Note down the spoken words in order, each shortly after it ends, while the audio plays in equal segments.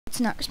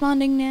not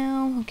responding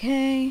now.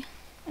 Okay.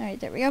 Alright,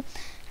 there we go.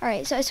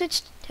 Alright, so I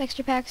switched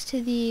texture packs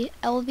to the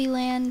LV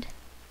Land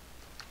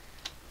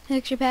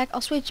texture pack.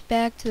 I'll switch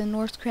back to the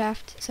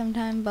Northcraft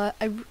sometime, but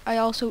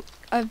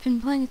I've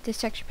been playing with this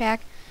texture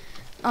pack.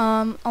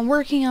 I'm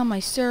working on my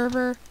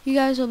server. You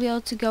guys will be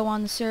able to go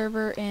on the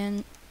server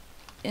in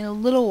a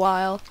little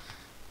while.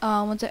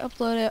 Once I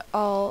upload it,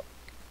 I'll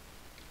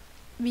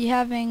be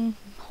having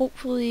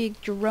hopefully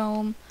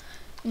Jerome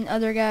and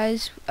other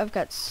guys. We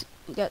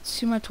got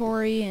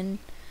Sumotori and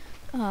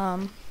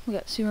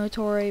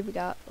we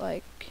got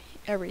like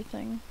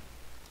everything.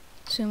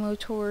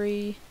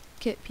 Sumotori,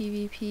 Kit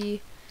PvP,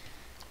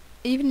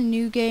 even a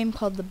new game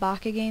called the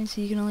Baka game,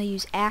 so you can only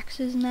use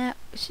axes in that,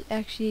 which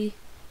actually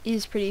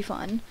is pretty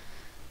fun.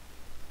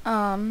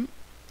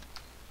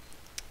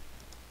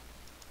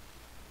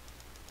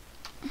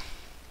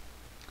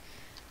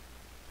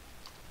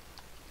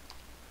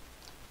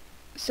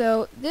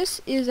 So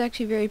this is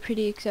actually very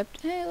pretty,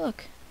 except, hey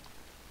look.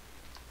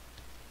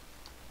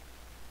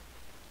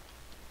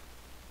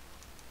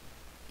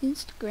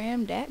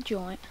 Instagram that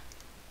joint.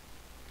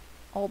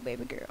 Oh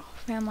baby girl,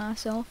 found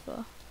myself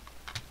a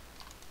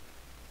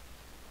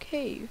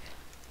cave.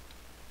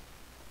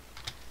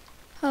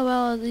 Oh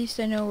well, at least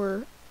I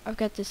know I've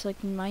got this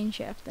like mine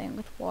shaft thing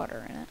with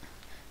water in it.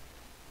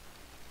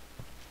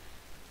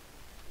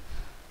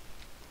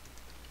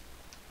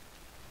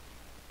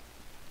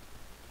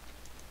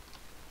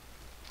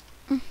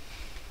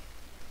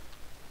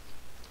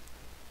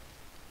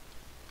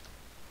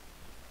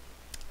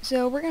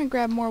 So we're gonna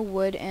grab more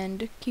wood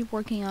and keep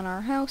working on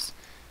our house.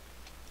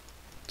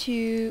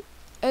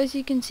 As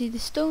you can see, the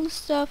stone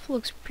stuff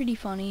looks pretty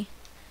funny,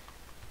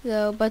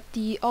 though. But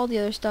all the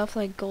other stuff,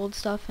 like gold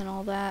stuff and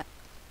all that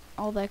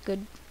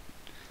good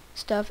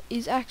stuff,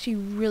 is actually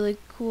really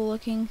cool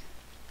looking.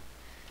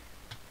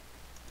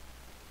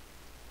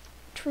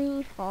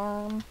 Tree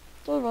farm.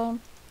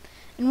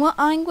 And what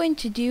I'm going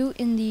to do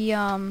in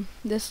the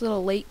this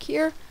little lake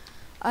here,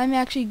 I'm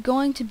actually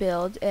going to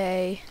build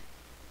a.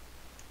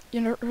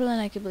 You're really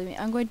not gonna believe me.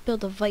 I'm going to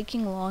build a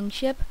Viking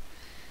longship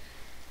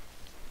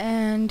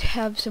and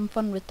have some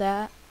fun with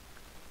that.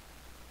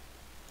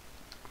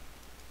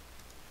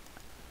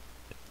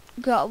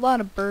 Got a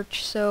lot of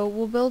birch, so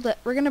we'll build it.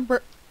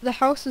 The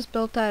house is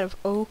built out of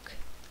oak,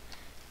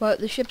 but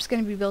the ship's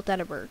gonna be built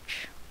out of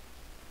birch.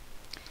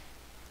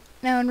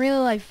 Now, in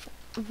real life,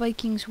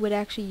 Vikings would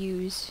actually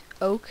use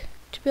oak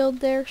to build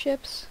their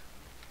ships,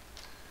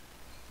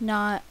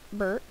 not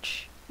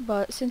birch.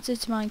 But since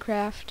it's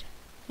Minecraft,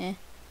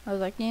 I was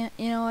like, yeah,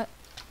 you know what?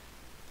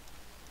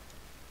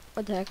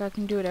 What the heck, I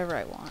can do whatever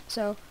I want.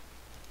 So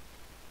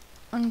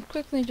I'm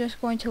quickly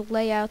just going to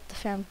lay out the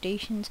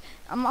foundations.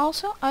 I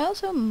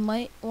also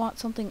might want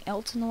something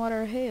else in the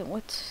water. Hey,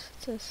 what's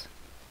this?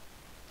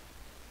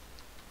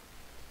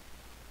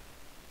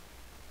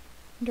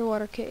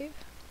 Underwater cave.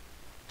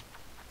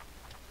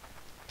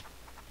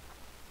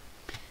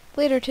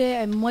 Later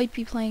today I might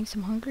be playing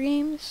some Hunger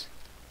Games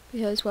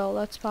because, well,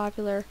 that's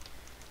popular.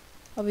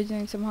 I'll be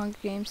doing some Hunger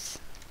Games.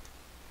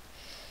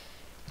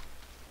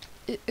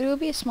 It'll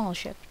be a small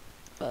ship,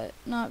 but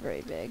not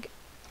very big.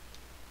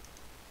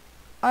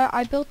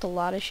 I built a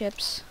lot of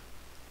ships.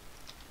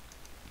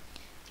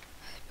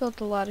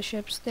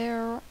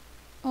 They're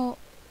all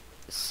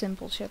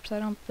simple ships. I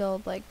don't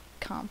build like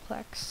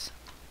complex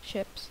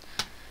ships.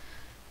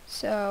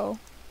 So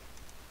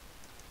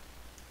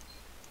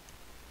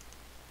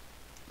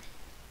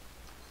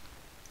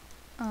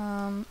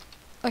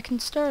I can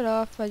start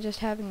off by just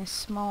having a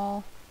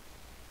small.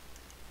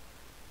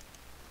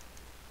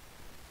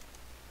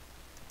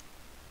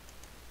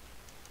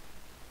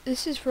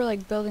 This is for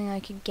like building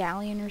like a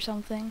galleon or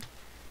something,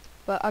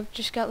 but I've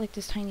just got like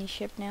this tiny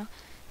ship now.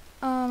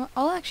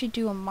 I'll actually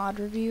do a mod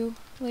review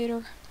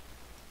later,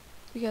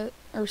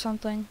 or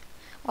something.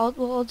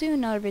 I'll do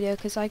another video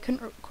because I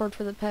couldn't record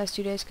for the past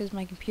 2 days because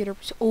my computer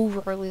was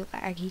overly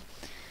laggy.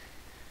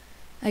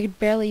 I could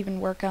barely even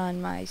work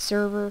on my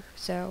server,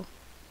 so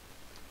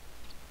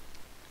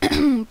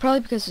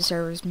probably because the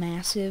server is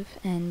massive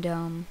and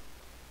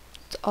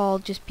it's all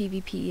just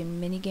PvP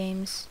and mini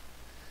games.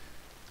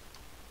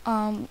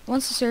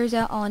 Once the server's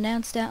out, I'll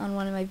announce that on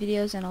one of my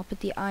videos, and I'll put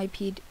the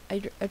IP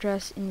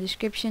address in the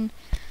description.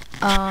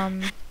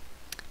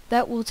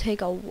 That will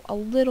take a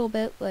little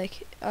bit.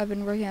 Like, I've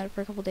been working on it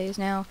for a couple days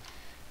now,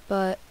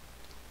 but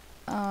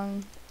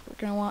we're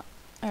gonna want.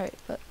 Alright,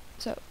 but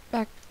so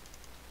back.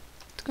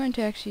 It's going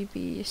to actually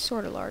be a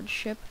sort of large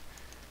ship.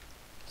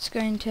 It's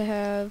going to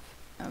have.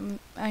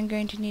 I'm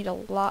going to need a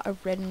lot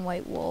of red and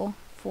white wool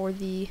for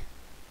the.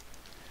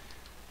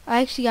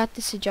 I actually got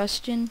the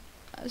suggestion.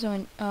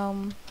 Someone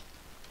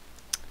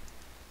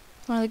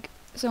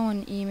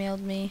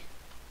emailed me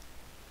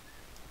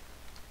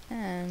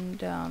and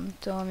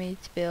told me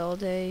to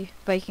build a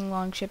Viking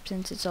longship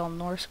since it's all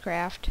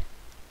Northcraft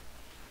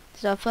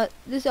stuff. But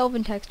this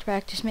elven text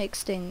pack just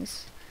makes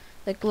things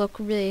like look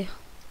really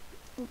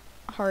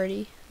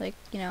hardy, like,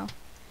 you know,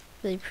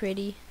 really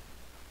pretty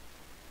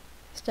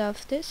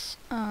stuff. This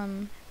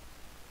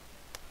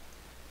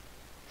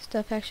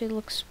stuff actually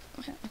looks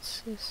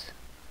What's this?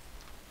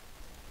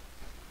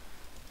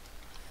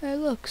 Hey,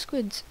 look,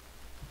 squids.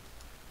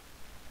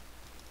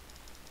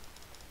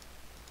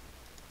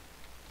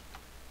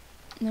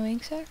 No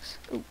ink sacs?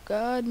 Oh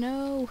god,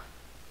 no.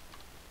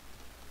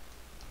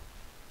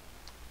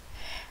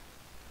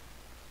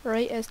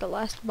 Right as the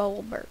last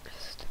bubble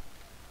burst.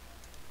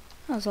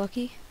 I was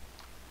lucky.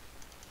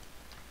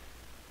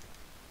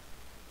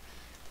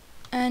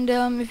 And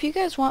if you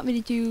guys want me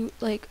to do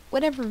like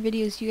whatever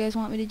videos you guys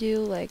want me to do,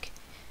 like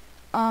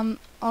I'm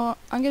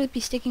gonna be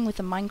sticking with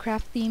the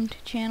Minecraft themed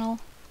channel.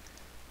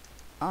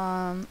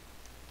 And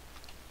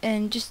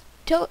just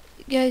tell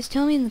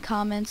me in the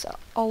comments.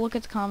 I'll look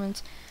at the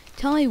comments.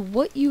 Tell me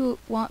what you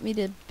want me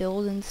to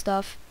build and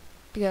stuff,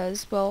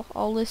 because well,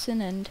 I'll listen,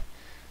 and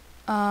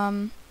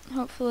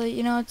hopefully,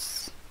 you know,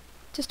 it's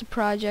just a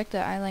project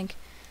that I like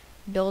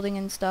building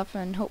and stuff,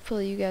 and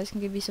hopefully you guys can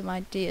give me some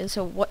ideas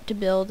of what to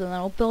build, and then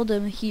I'll build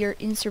them here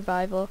in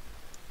survival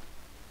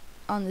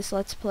on this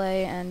Let's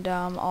Play, and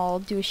I'll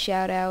do a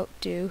shout out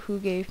to who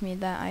gave me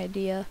that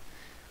idea.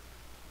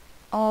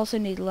 I'll also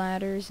need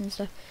ladders and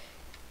stuff.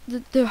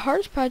 The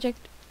hardest part of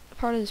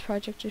this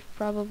project is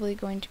probably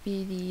going to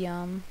be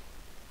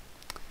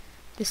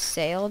the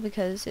sail,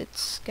 because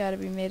it's got to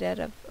be made out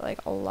of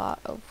like a lot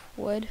of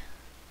wood.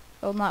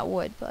 Well, not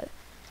wood, but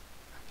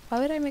why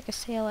would I make a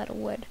sail out of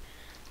wood?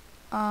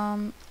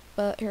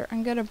 But here,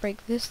 I'm gonna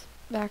break this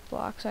back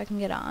block so I can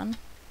get on.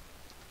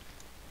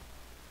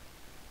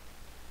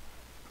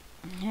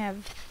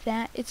 Have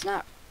that. It's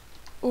not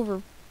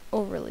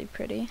overly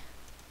pretty.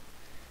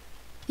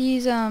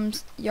 These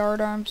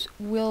yard arms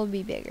will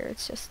be bigger.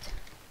 It's just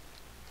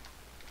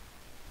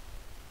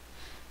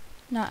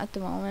not at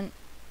the moment.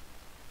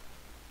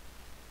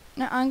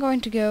 Now I'm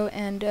going to go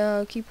and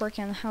keep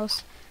working on the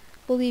house.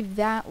 We'll leave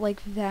that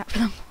like that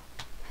for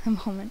the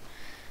moment.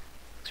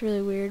 It's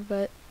really weird,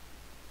 but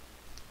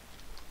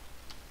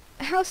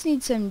the house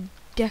needs some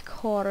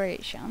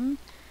decoration.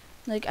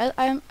 Like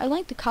I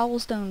like the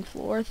cobblestone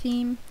floor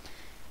theme.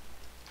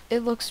 It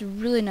looks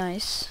really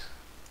nice.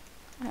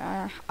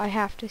 I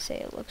have to say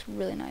it looks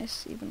really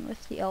nice, even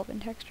with the elven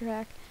texture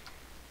pack.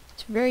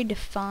 It's very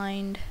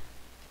defined.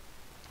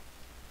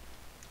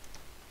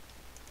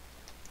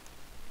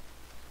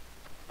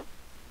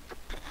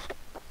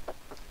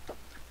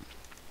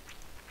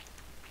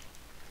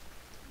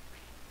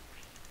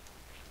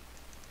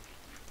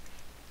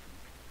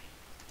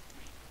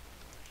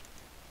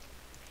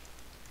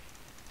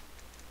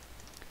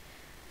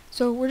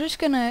 So we're just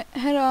gonna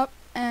head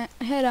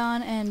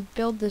on and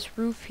build this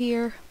roof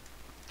here.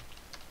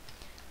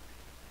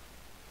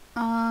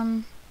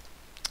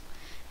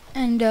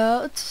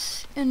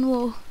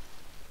 We'll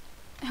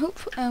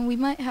and we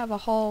might have a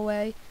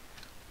hallway,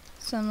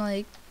 some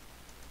like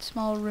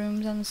small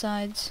rooms on the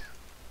sides.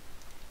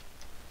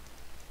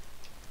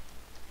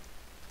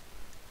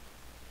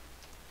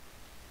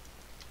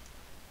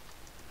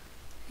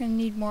 Gonna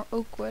need more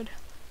oak wood.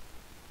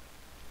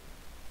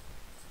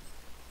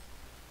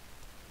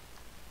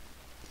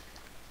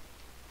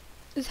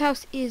 This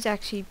house is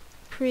actually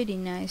pretty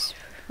nice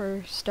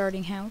for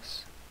starting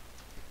house.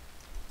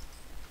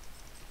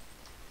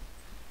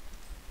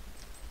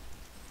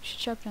 Should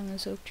chop down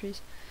those oak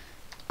trees.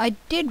 I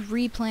did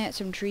replant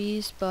some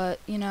trees, but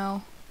you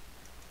know,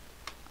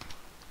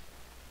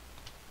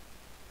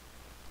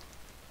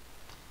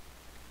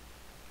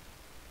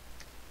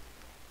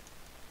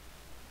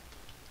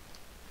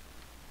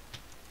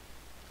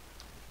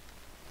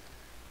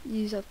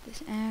 use up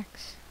this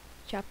axe,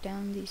 chop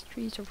down these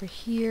trees over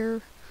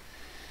here.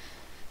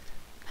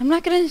 I'm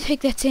not going to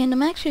take that sand.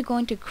 I'm actually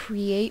going to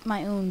create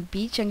my own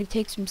beach. I'm going to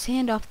take some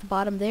sand off the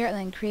bottom there and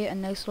then create a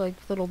nice like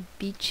little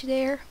beach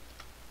there.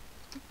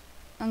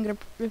 I'm going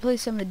to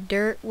replace some of the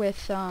dirt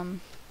with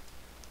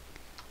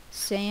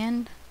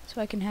sand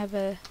so I can have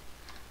a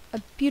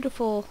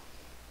beautiful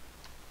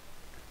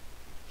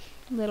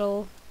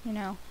little, you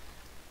know,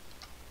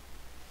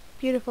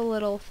 beautiful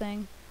little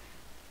thing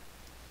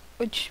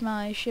which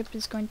my ship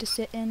is going to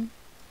sit in.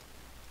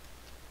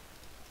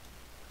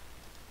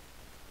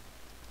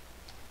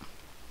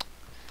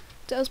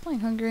 So I was playing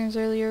Hunger Games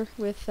earlier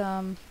with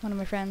one of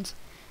my friends,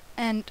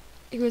 and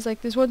he was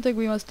like, "There's one thing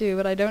we must do,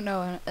 but I don't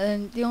know."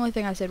 And the only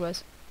thing I said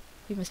was,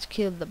 "We must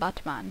kill the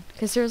Batman,"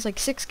 because there was like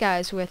 6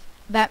 guys with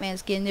Batman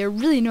skin. They were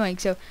really annoying.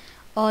 So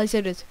all I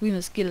said was, "We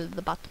must kill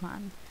the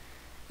Batman."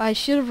 I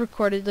should have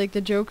recorded like the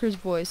Joker's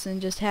voice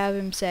and just have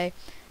him say,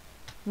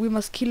 "We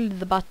must kill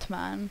the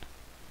Batman."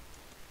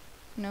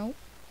 No.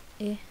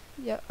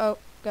 Yeah. Oh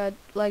god.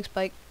 Lag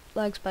spike.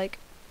 Lag spike.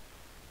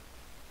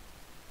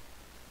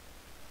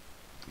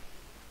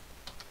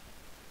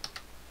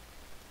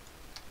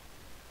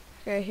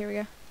 Okay, here we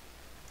go.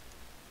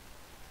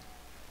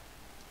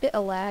 Bit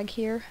of lag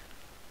here.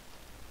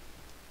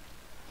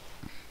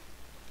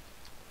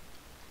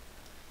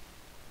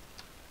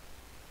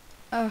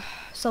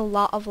 It's a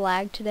lot of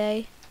lag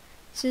today.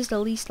 This is the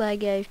least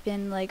lag I've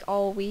been like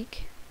all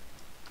week.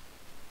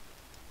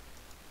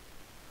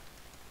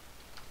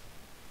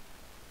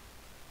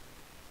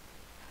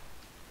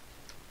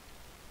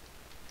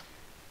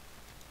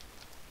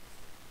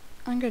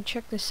 gonna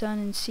check the sun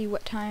and see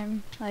what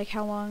time, like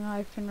how long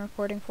I've been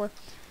recording for.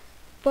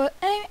 But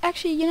anyway,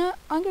 actually, you know,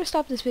 I'm gonna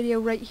stop this video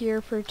right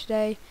here for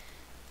today.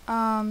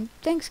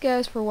 Thanks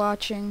guys for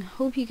watching.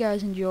 Hope you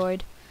guys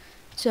enjoyed.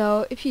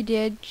 So if you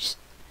did, just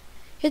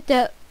hit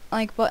that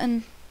like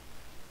button.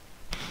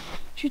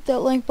 Shoot that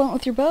like button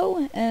with your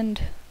bow,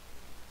 and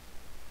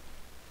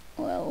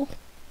well,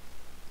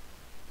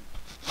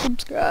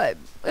 subscribe.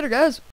 Later guys.